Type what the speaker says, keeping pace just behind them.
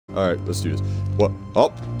Alright, let's do this. What?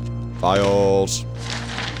 Oh! Files.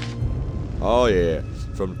 Oh yeah.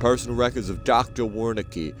 From the personal records of Dr.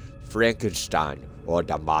 Wernicke, Frankenstein, or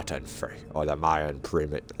the Mayan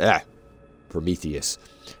Prometheus,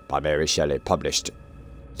 by Mary Shelley, published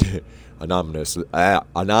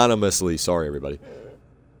anonymously, sorry everybody,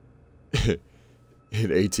 in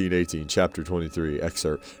 1818, chapter 23,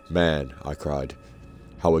 excerpt. Man, I cried,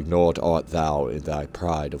 how ignored art thou in thy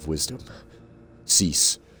pride of wisdom.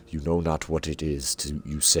 Cease, you know not what it is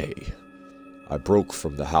you say. I broke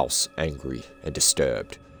from the house, angry and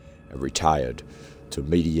disturbed, and retired to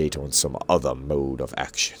meditate on some other mode of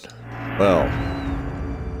action. Well,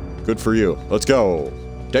 good for you. Let's go.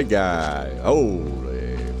 Dead guy.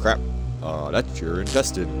 Holy crap. That's your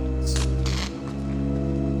intestines.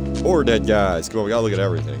 Or dead guys. Come on, we gotta look at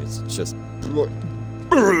everything. It's just...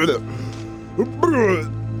 Where's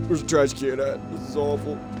the trash can at? This is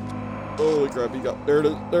awful. Holy crap, he got... There it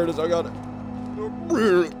is. There it is. I got it.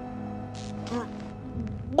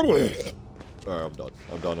 Alright, I'm done.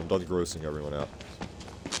 I'm done grossing everyone out.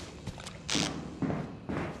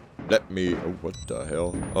 Let me... Oh, what the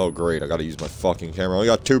hell? Oh, great. I gotta use my fucking camera. I only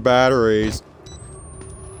got 2 batteries.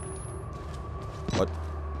 What?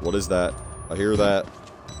 What is that? I hear that.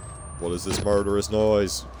 What is this murderous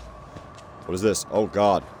noise? What is this? Oh,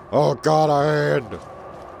 God. Oh, God, a hand!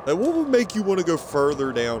 Like, what would make you want to go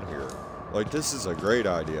further down here? Like, this is a great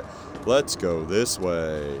idea. Let's go this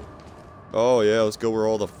way. Oh, yeah, let's go where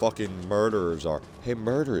all the fucking murderers are. Hey,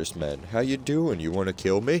 murderous men, how you doing? You want to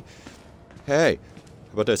kill me? Hey,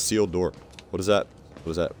 how about that sealed door? What is that?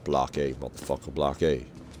 What is that? Block A, motherfucker, block A.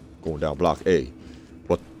 Going down block A.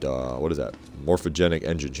 What is that? Morphogenic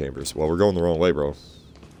engine chambers. Well, we're going the wrong way, bro.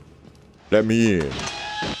 Let me in.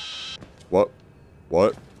 What?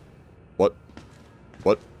 What? What?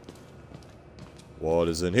 What? What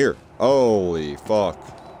is in here? Holy fuck.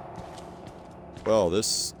 Well,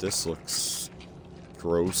 this looks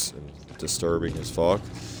gross and disturbing as fuck.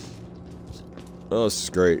 Oh, this is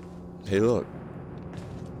great. Hey, look.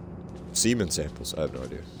 Semen samples. I have no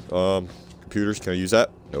idea. Computers, can I use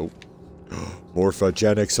that? Nope.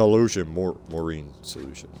 Morphogenic solution. Maureen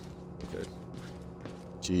solution. Okay.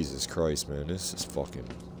 Jesus Christ, man. This is fucking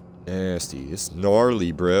nasty. It's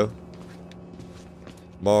gnarly, bro.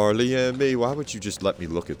 Marley and me. Why would you just let me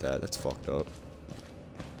look at that? That's fucked up.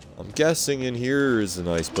 I'm guessing in here is a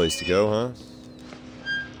nice place to go,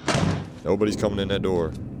 huh? Nobody's coming in that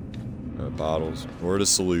door. Bottles. Or the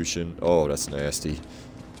solution. Oh, that's nasty.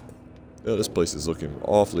 Oh, this place is looking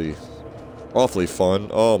awfully fun.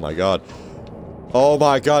 Oh my god. Oh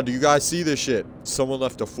my god, do you guys see this shit? Someone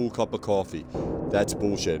left a full cup of coffee. That's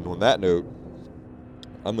bullshit. And on that note,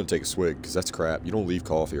 I'm gonna take a swig, because that's crap. You don't leave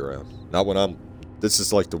coffee around. Not when I'm... This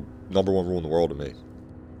is like the #1 rule in the world to me.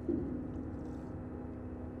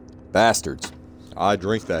 Bastards. I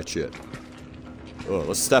drink that shit. Oh,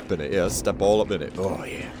 let's step in it. Yeah, let's step all up in it. Oh,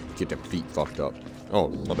 yeah. Get them feet fucked up. Oh,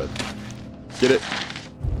 my bad. Get it.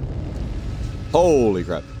 Holy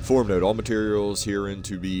crap. Form note. All materials herein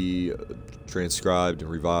to be transcribed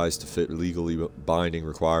and revised to fit legally binding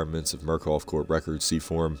requirements of Murkoff Court Records. See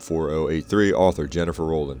Form 4083. Author Jennifer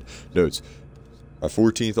Rowland. Notes. A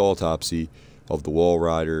 14th autopsy of the wall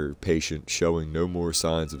rider patient showing no more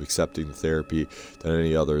signs of accepting the therapy than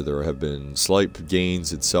any other. There have been slight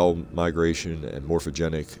gains in cell migration and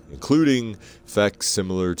morphogenic, including effects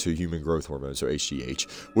similar to human growth hormone, so HGH,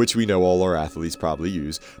 which we know all our athletes probably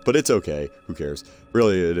use, but it's okay. Who cares?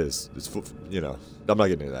 Really, it is. It's, you know, I'm not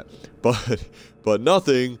getting into that. But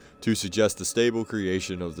nothing to suggest the stable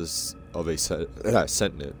creation of a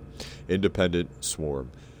sentient, independent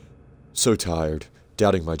swarm. So tired.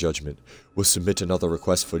 Doubting my judgment, will submit another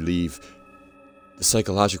request for leave. The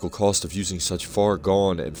psychological cost of using such far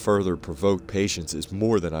gone and further provoked patients is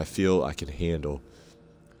more than I feel I can handle.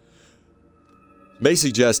 May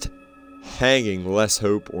suggest hanging less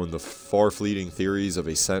hope on the far-fleeting theories of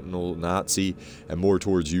a sentinel Nazi and more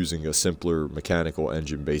towards using a simpler mechanical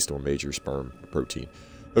engine based on major sperm protein.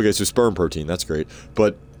 Okay, so sperm protein, that's great.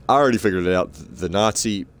 But I already figured it out. The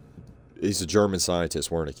Nazi, he's a German scientist,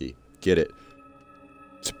 Wernicke. Get it.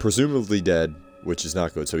 Presumably dead, which is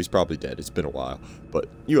not good, so he's probably dead. It's been a while, but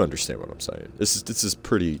you understand what I'm saying. This is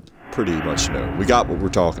pretty much known. We got what we're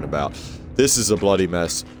talking about. This is a bloody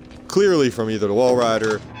mess, clearly from either the wall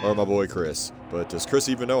rider or my boy Chris. But does Chris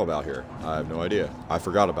even know about here? I have no idea. I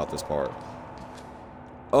forgot about this part.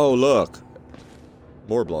 Oh, look.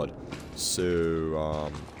 More blood.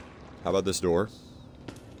 So, how about this door?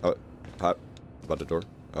 How about the door?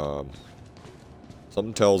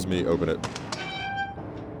 Something tells me open it.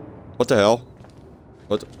 What the hell?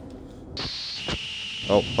 What?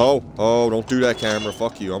 Oh, don't do that, camera.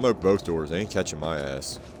 Fuck you. I'm open both doors. They ain't catching my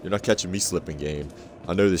ass. You're not catching me slipping, game.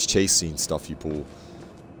 I know this chase scene stuff you pull.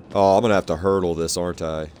 Oh, I'm gonna have to hurdle this, aren't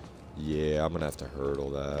I? Yeah, I'm gonna have to hurdle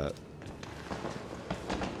that.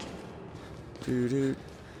 Doo-doo.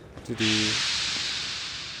 Doo-doo.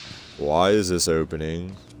 Why is this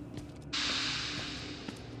opening?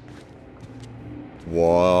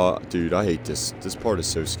 What? Dude, I hate this. This part is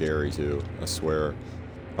so scary, too. I swear.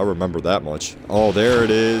 I remember that much. Oh, there it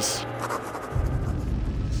is.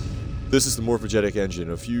 This is the morphogenetic engine.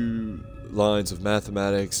 A few lines of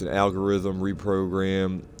mathematics and algorithm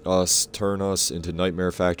reprogram us, turn us into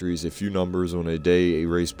nightmare factories. A few numbers on a day, a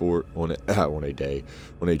race board on a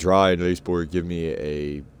dry and race board. Give me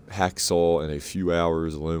a hacksaw and a few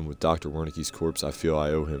hours alone with Dr. Wernicke's corpse. I feel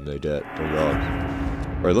I owe him a debt. Oh God!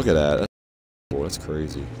 All right, look at that. That's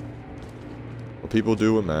crazy. What people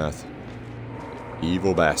do with math.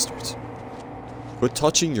 Evil bastards. Quit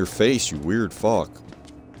touching your face, you weird fuck.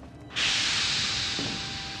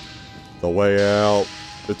 The way out.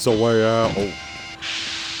 It's a way out. Oh.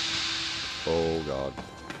 Oh, God.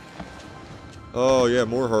 Oh, yeah,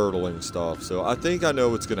 more hurdling stuff. So, I think I know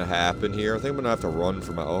what's gonna happen here. I think I'm gonna have to run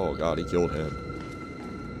for my... Oh, God, he killed him.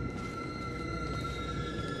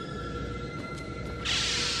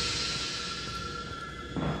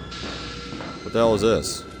 What the hell is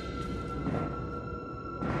this?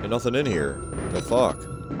 Ain't nothing in here. The fuck?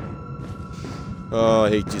 Oh, I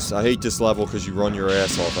hate this level because you run your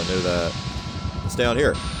ass off. I know that. It's down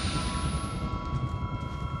here.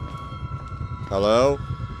 Hello?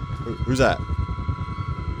 Who's that?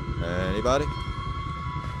 Anybody?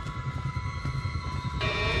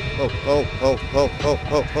 Oh,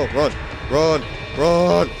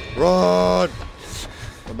 run!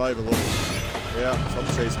 I'm not even looking. Yeah,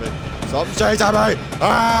 something's chasing me. Something's chasing me!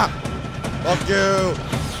 Ah! Fuck you!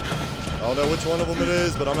 I don't know which one of them it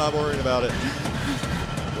is, but I'm not worrying about it.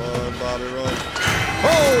 Run, Bobby, run.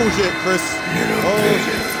 Oh, shit, Chris. Oh,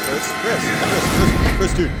 shit.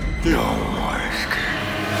 Chris, dude. Dude.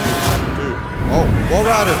 Oh, Wall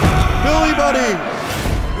Rider. Billy, buddy.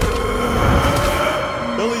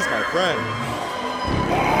 Billy's my friend.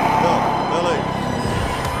 No, Billy.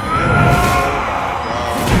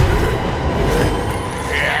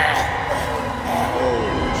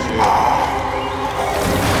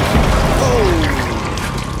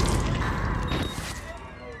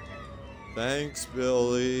 Thanks,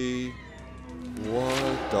 Billy.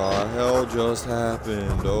 What the hell just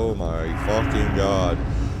happened? Oh my fucking God.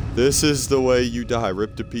 This is the way you die,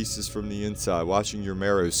 ripped to pieces from the inside, watching your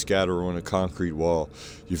marrow scatter on a concrete wall.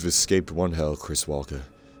 You've escaped one hell, Chris Walker.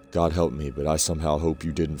 God help me, but I somehow hope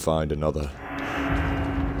you didn't find another.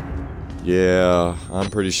 Yeah, I'm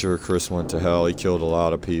pretty sure Chris went to hell. He killed a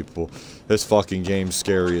lot of people. This fucking game's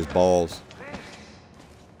scary as balls.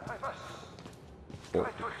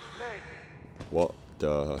 What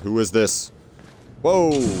the? Who is this?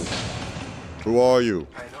 Whoa! Who are you?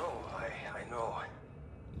 I know.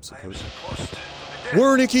 I'm supposed to be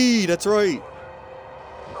Wernicke! That's right!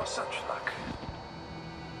 No such luck.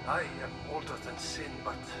 I am older than sin,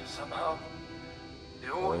 but somehow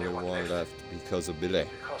the only one left because of Billy.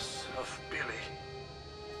 Because of Billy.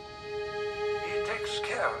 He takes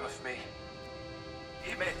care of me.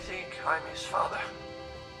 He may think I'm his father.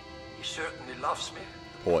 He certainly loves me.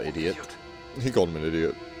 Poor idiot. He called him an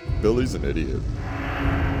idiot. Billy's an idiot.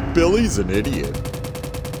 Billy's an idiot.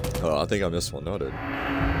 Oh, I think I missed one. No, I didn't.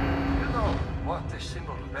 You know what this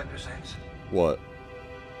symbol represents? What?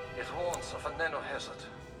 It warns of a nanohazard.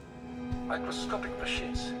 Microscopic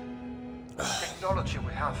machines. Technology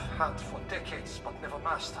we have had for decades but never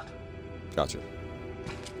mastered. Gotcha.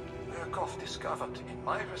 Murkoff discovered in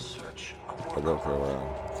my research I won't go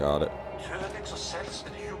around. Got it. turning the cells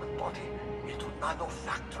in the human body into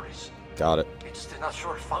nanofactories. Got it. It's the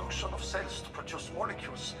natural function of cells to produce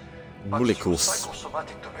molecules. Molecules. But through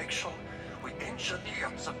psychosomatic direction, we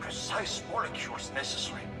engineered the precise molecules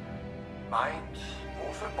necessary. Mind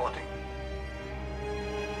over body.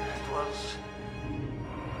 It was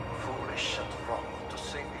foolish and wrong to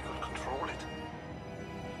think we could control it.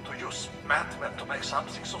 To use madmen to make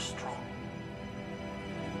something so strong.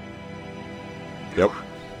 Yep.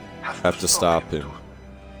 Have to stop him.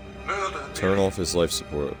 Turn off his life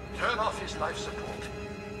support. Turn off his life support.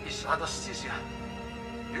 His anesthesia.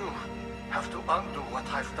 You have to undo what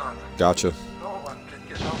I've done. Gotcha. No one can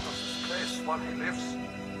get out of this place while he lives.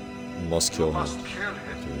 Must kill him. Must kill him.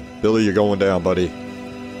 Okay. Billy, you're going down, buddy.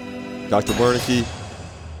 Dr. Wernicke,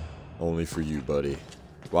 only for you, buddy.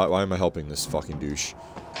 Why am I helping this fucking douche?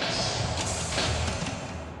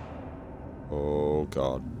 Oh,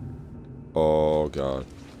 God. Oh, God.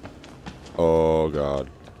 Oh god.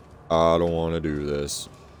 I don't want to do this.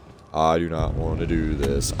 I do not want to do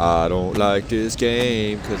this. I don't like this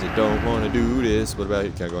game because I don't want to do this. What about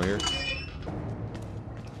you? Can I go in here?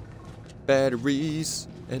 Batteries.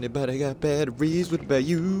 Anybody got batteries? What about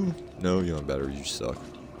you? No, you don't have batteries. You suck.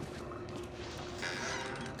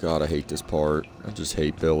 God, I hate this part. I just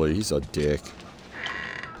hate Billy. He's a dick.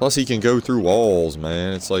 Plus, he can go through walls,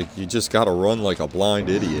 man. It's like you just gotta run like a blind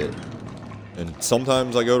idiot. And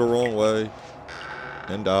sometimes I go the wrong way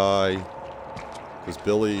and die. Because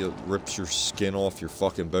Billy rips your skin off your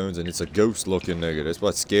fucking bones, and it's a ghost-looking nigga. That's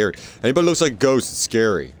what's scary. Anybody looks like a ghost, it's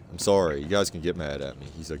scary. I'm sorry. You guys can get mad at me.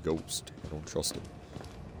 He's a ghost. I don't trust him.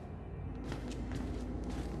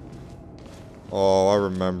 Oh, I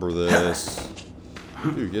remember this.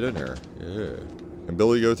 Dude, get in there. Yeah. Can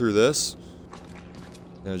Billy go through this?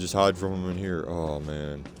 And just hide from him in here. Oh,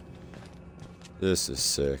 man. This is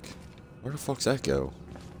sick. Where the fuck's that go?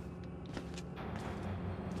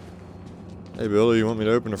 Hey, Billy, you want me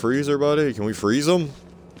to open the freezer, buddy? Can we freeze him?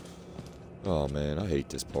 Oh, man, I hate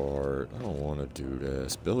this part. I don't want to do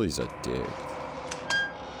this. Billy's a dick.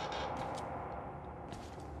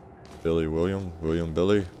 Billy, William? William,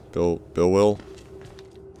 Billy? Bill, Will?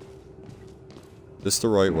 This the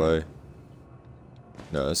right way?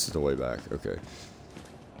 No, this is the way back. Okay.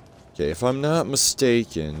 Okay, if I'm not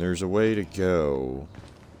mistaken, there's a way to go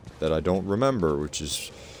that I don't remember, which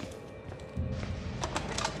is...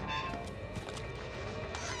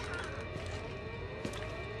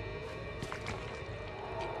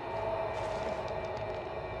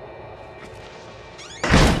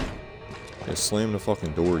 Yeah, slam the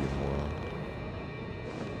fucking door, you moron.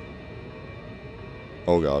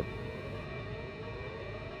 Oh god.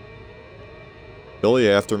 Billy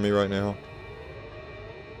after me right now?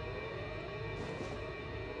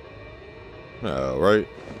 No, right?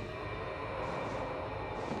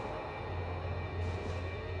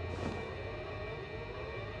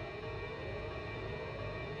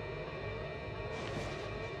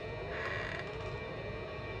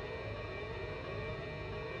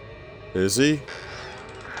 Is he?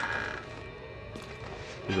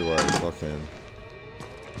 Either way, fucking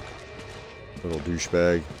little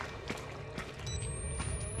douchebag.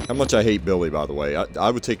 How much I hate Billy, by the way.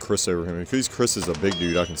 I would take Chris over him. Because Chris is a big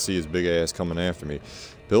dude, I can see his big ass coming after me.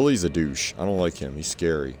 Billy's a douche. I don't like him. He's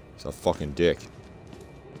scary. He's a fucking dick.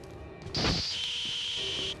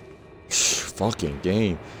 Fucking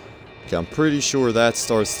game. Okay, I'm pretty sure that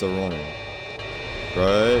starts the running.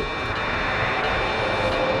 Right?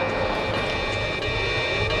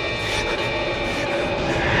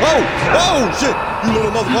 Oh! Oh, shit! You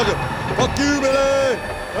little motherfucker! Fuck you, Billy!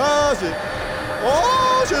 Ah, shit!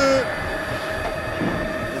 Oh, shit!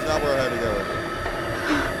 That's not where I had to go.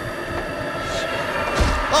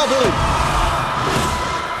 Oh, Billy!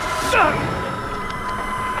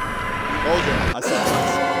 Okay, I saw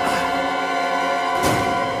this.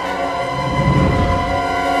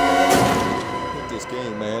 Hate this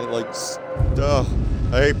game, man. Like,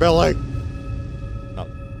 I hate Billy! No.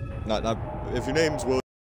 Not, if your name's Will.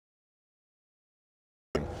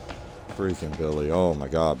 Freaking Billy. Oh my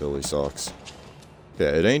god, Billy sucks. Yeah,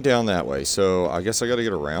 it ain't down that way, so I guess I gotta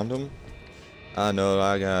get around him. I know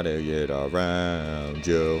I gotta get around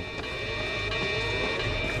Joe.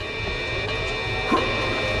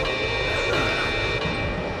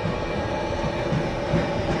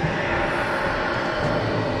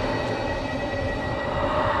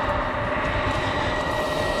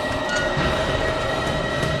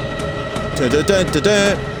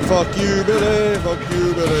 Dun-dun-dun-dun-dun. Fuck you, Billy. Fuck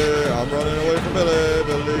you, Billy. I'm running away from Billy.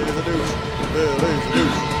 Billy's a douche. Billy's a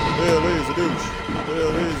douche. Billy's a douche.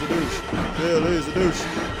 Billy's a douche. Billy's a douche.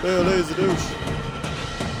 Billy's a douche.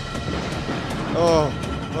 Oh.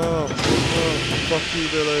 Fuck you,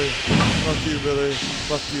 Billy. Fuck you, Billy.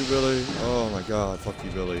 Fuck you, Billy. Oh my god. Fuck you,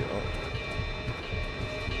 Billy. Oh.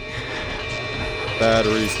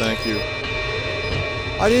 Batteries, thank you.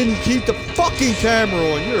 I didn't keep the fucking camera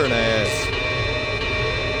on. You're an ass.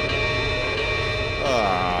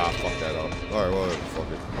 Ah, fuck that up. Alright, whatever.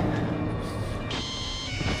 Fuck it.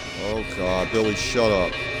 Oh god, Billy, shut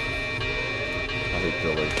up. I hate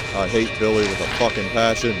Billy. I hate Billy with a fucking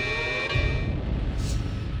passion.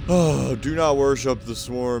 Oh, do not worship the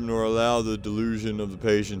swarm nor allow the delusion of the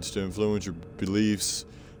patients to influence your beliefs.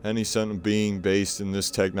 Any sentient being based in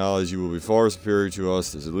this technology will be far superior to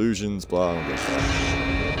us. There's illusions, blah, blah,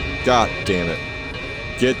 blah. God damn it.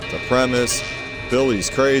 Get the premise. Billy's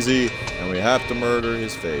crazy, and we have to murder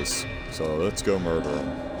his face. So let's go murder him.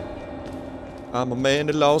 I'm a man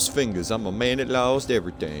that lost fingers. I'm a man that lost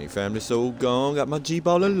everything. Family so gone. Got my Jeep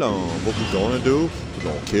all alone. What we gonna do? We're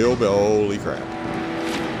gonna kill Billy. Holy crap.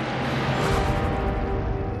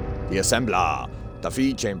 The assembler. The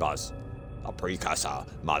feed chambers. The precursor.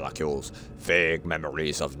 Molecules. Vague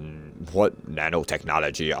memories of what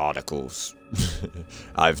nanotechnology articles.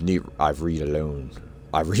 I read alone.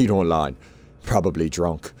 I read online. Probably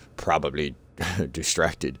drunk. Probably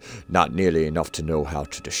distracted. Not nearly enough to know how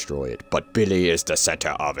to destroy it. But Billy is the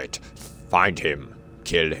center of it. Find him.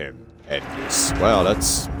 Kill him. End this. Wow,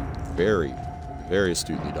 that's very, very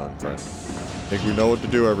astutely done, friend. I think we know what to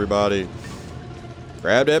do, everybody.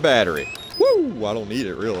 Grab that battery. Woo! I don't need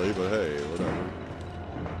it, really, but hey, whatever.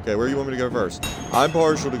 Okay, where do you want me to go first? I'm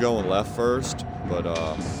partial to going left first, but,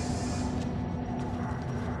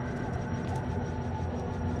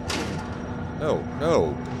 No.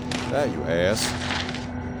 That, you ass.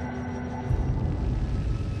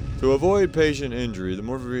 To avoid patient injury, the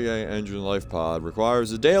Morphe engine life pod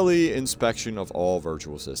requires a daily inspection of all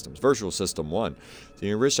virtual systems. Virtual System 1. The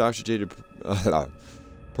enriched oxygenated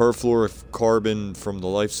perfluorocarbon from the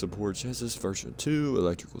life support chassis. Version 2.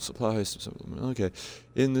 Electrical supplies. Okay.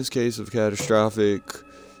 In this case of catastrophic,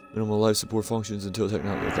 minimal life support functions until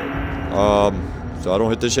technology. Okay. So I don't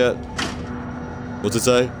hit this yet? What's it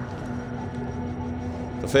say?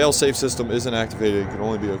 The fail-safe system isn't activated. It can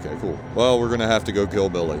only be... Okay, cool. Well, we're gonna have to go kill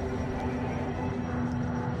Billy.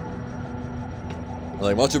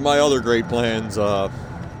 Like much of my other great plans,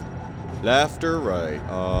 laughter, right.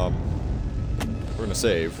 We're gonna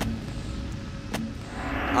save.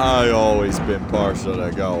 I always been partial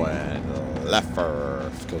to going left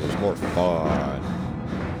first, because it's more fun.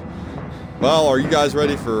 Well, are you guys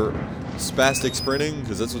ready for spastic sprinting?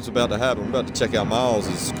 Because that's what's about to happen. I'm about to check out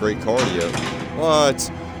Miles' great cardio.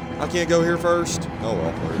 What? I can't go here first? Oh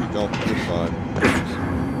well, there you go. You're fine.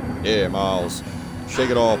 Yeah, Miles.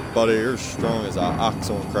 Shake it off, buddy. You're strong as an ox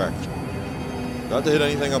on crack. Do I have to hit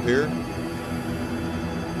anything up here?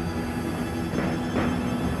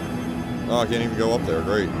 Oh, I can't even go up there.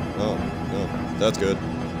 Great. Oh, no. That's good.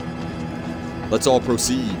 Let's all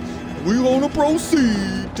proceed. We wanna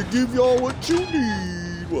proceed to give y'all what you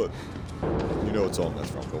need. What? You know what song that's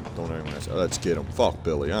from. Don't anyone ask. Let's get him. Fuck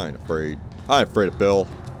Billy. I ain't afraid. I ain't afraid of Bill.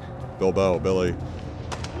 Bilbo, Billy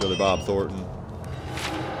Bob Thornton.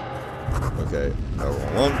 Okay, no,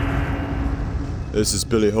 wrong one. This is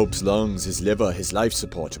Billy Hope's lungs, his liver, his life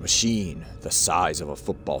support machine. The size of a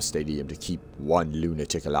football stadium to keep one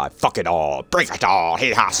lunatic alive. Fuck it all, break it all, he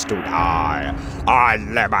has to die.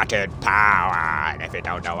 Unlimited power. And if you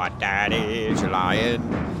don't know what that is, you're lying.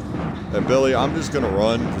 And Billy, I'm just gonna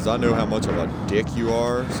run, because I know how much of a dick you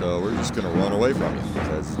are, so we're just gonna run away from you,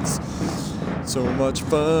 because it's so much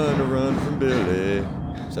fun to run from Billy.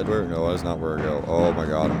 Is that where? No, that's not where I go. Oh my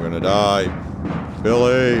god, I'm gonna die.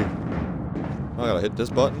 Billy! I gotta hit this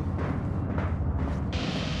button.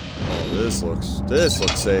 Oh, this looks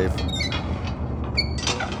safe.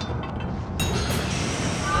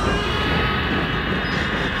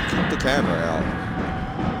 Keep the camera out.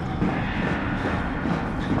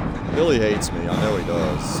 Billy hates me, I know he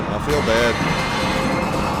does. I feel bad.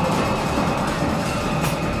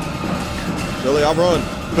 Billy, I'll run.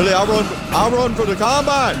 Billy, I'll run for the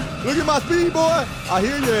combine. Look at my speed, boy. I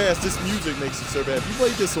hear your ass. This music makes you so bad. If you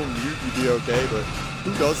played this on mute, you'd be okay, but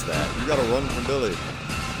who does that? You gotta run from Billy.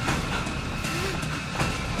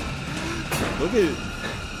 Look at it.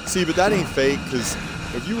 See, but that ain't fake, because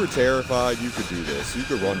if you were terrified, you could do this. You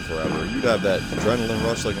could run forever. You'd have that adrenaline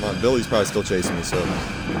rush like mine. Billy's probably still chasing me, so.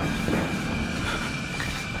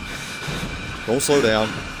 Don't slow down.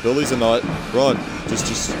 Billy's a nut. Run. Just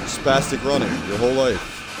spastic running your whole life.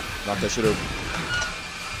 Knock that shit over.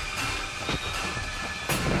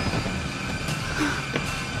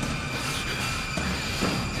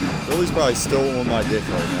 Billy's probably still on my dick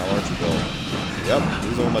right now, aren't you, Bill? Yep,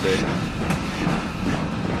 he's on my dick.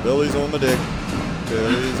 Billy's on my dick.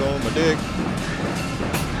 Billy's on my dick.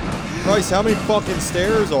 Christ, how many fucking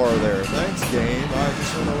stairs are there? Thanks, game. I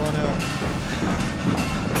just want to run out.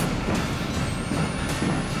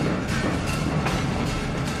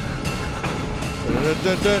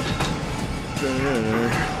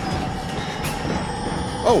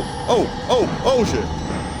 Oh shit.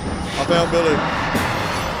 I found Billy.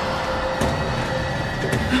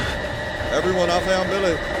 Everyone, I found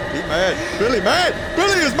Billy. He's mad. Billy mad!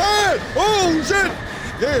 Billy is mad! Oh shit!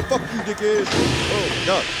 Yeah, fuck you, dickhead. Oh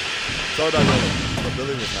god. Sorry about that. But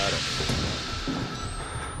Billy was mad at me.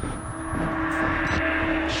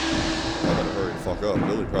 I gotta hurry the fuck up.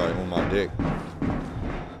 Billy probably on my dick.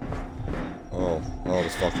 Oh,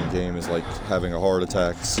 this fucking game is like having a heart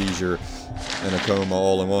attack, seizure, and a coma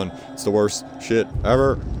all in one. It's the worst shit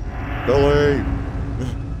ever. Billy!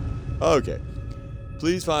 Okay.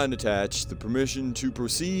 Please find attached the permission to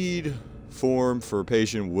proceed form for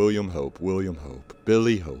patient William Hope. William Hope.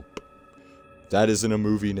 Billy Hope. That isn't a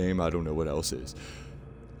movie name. I don't know what else is.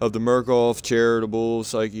 Of the Murkoff Charitable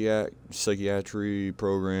Psychiatry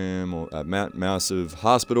Program at Massive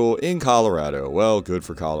Hospital in Colorado. Well, good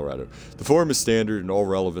for Colorado. The form is standard and all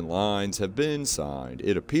relevant lines have been signed.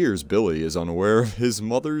 It appears Billy is unaware of his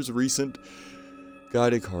mother's recent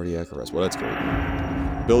guided cardiac arrest. Well, that's great.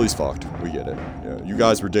 Billy's fucked. We get it. Yeah, you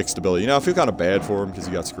guys were dicks to Billy. You know, I feel kind of bad for him because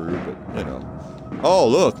he got screwed, but, you know. Oh,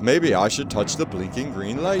 look, maybe I should touch the blinking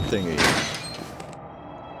green light thingy.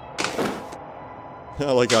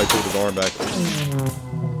 I like how I pulled his arm back.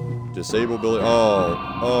 Disable Billy.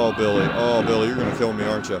 Oh, Billy. Oh, Billy, you're gonna kill me,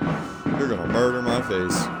 aren't you? You're gonna murder my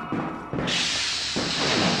face.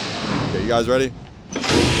 Okay, you guys ready?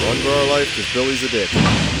 Run for our life, because Billy's a dick.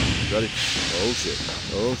 Ready? Oh shit.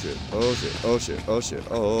 Oh shit. Oh shit. Oh shit. Oh shit.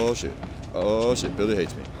 Oh shit. Oh shit. Billy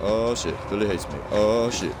hates me. Oh shit. Billy hates me. Oh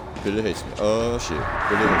shit. Billy hates me. Oh shit.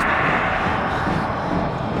 Billy hates me.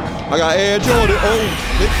 I got Ed Jordan. Oh,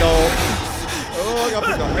 big dog. Oh, I got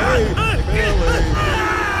big dog. Hey, Billy.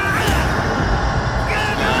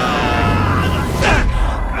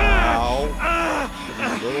 Ow.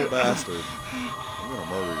 You little bastard. I'm gonna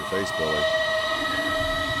murder your face, Billy.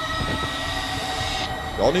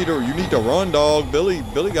 Y'all need to, you need to run, dog. Billy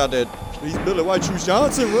got that, he's Billy White Shoes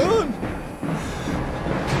Johnson, run.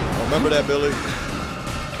 Oh, remember that, Billy?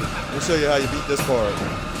 Let me show you how you beat this part.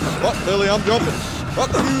 Fuck, Billy, I'm jumping.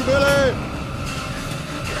 Fuck you, Billy.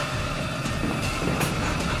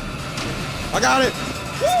 I got it.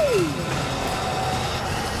 Woo!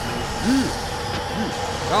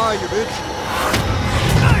 Die, you bitch.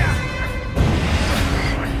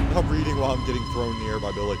 I'm reading while I'm getting thrown in the air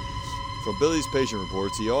by Billy. From Billy's patient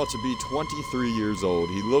reports, he ought to be 23 years old.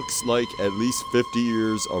 He looks like at least 50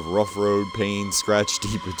 years of rough road pain scratched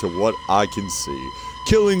deep into what I can see.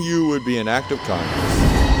 Killing you would be an act of kindness.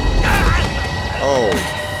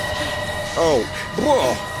 Oh.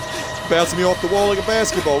 Whoa. Bouncing me off the wall like a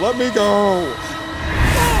basketball. Let me go.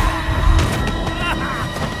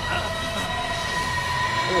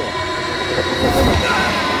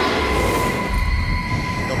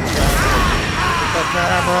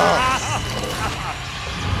 Camera.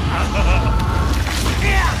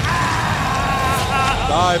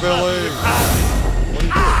 Die, Billy! What'd he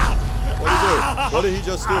do? What'd he do? What did he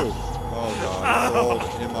just do? Oh god, it's all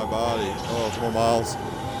in my body. Oh, it's more miles.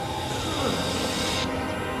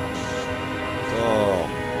 Oh,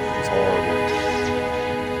 it's horrible.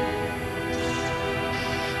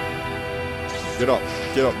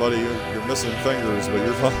 Get up, buddy. You're missing fingers, but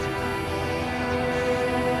you're fine.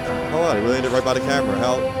 Oh, he landed right by the camera.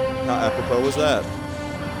 How apropos was that?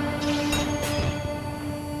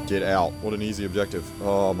 Get out. What an easy objective.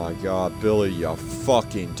 Oh my god, Billy, you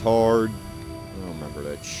fucking tard. I don't remember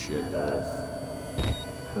that shit.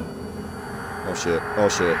 Oh shit. Oh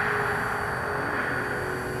shit.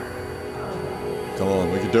 Come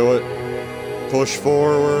on, we can do it. Push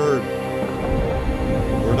forward.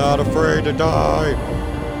 We're not afraid to die.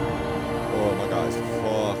 Oh, my guy's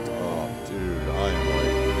fucked up, dude. I am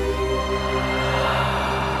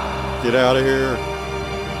like... Get out of here.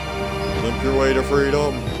 Limp your way to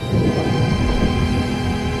freedom.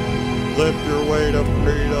 Limp your way to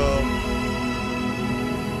freedom.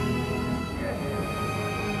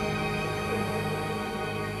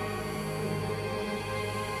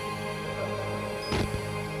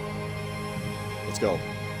 Let's go.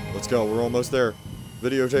 Let's go. We're almost there.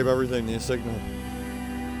 Videotape everything. The signal.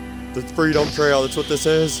 The freedom trail. That's what this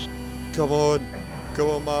is. Come on. Come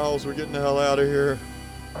on, Miles. We're getting the hell out of here.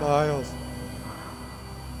 Miles.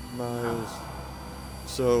 Miles.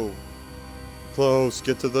 So close.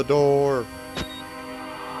 Get to the door.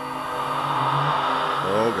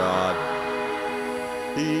 Oh, God.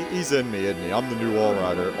 He's in me, isn't he? I'm the new wall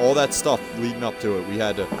rider. All that stuff leading up to it. We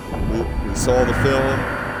had to... We saw the film.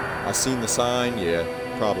 I seen the sign. Yeah,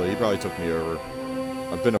 probably. He probably took me over.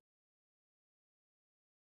 I've been a...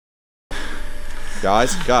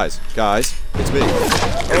 Guys. It's me.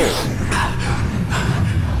 Oh.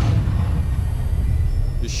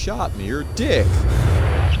 You shot me. You're a dick.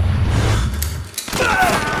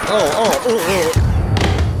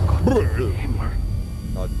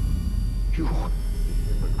 You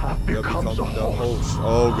have become the host.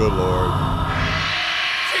 Oh, good lord.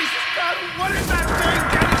 Jesus God, what is that thing?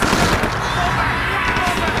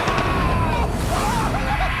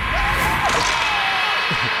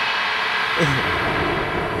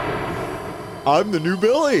 I'm the new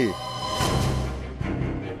Billy.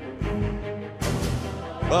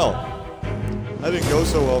 Well, that didn't go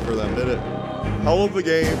so well for them, did it? Hell of a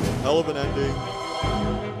game, hell of an ending.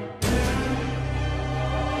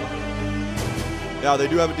 Yeah, they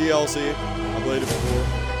do have a DLC. I played it before.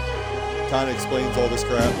 kind of explains all this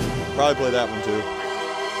crap. Probably play that one too.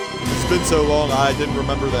 It's been so long, I didn't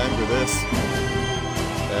remember the end of this.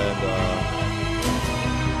 And,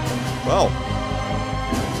 well,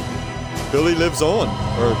 Billy lives on,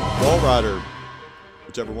 or Walrider,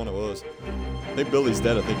 whichever one it was. I think Billy's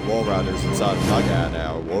dead. I think Walrider's inside of my guy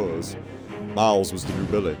now. It was. Miles was the new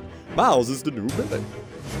Billy. Miles is the new Billy.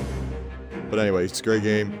 But anyway, it's a great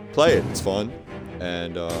game. Play it. It's fun.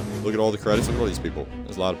 And look at all the credits. Look at all these people.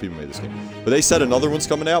 There's a lot of people made this game. But they said another one's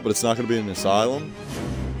coming out, but it's not going to be in an asylum,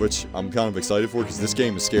 which I'm kind of excited for because this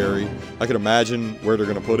game is scary. I can imagine where they're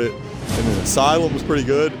going to put it. And an asylum was pretty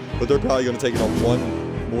good, but they're probably going to take it up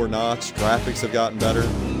one more notch. Graphics have gotten better.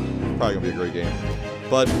 Probably going to be a great game.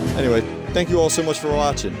 But anyway, thank you all so much for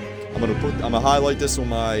watching. I'm gonna highlight this on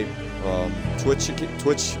my Twitch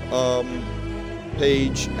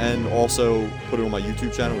page, and also put it on my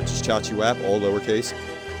YouTube channel, which is Chachiwhap, all lowercase.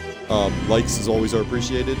 Likes as always are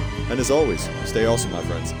appreciated, and as always, stay awesome, my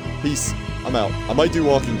friends. Peace. I'm out. I might do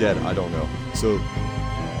Walking Dead. I don't know. So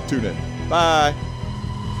tune in. Bye.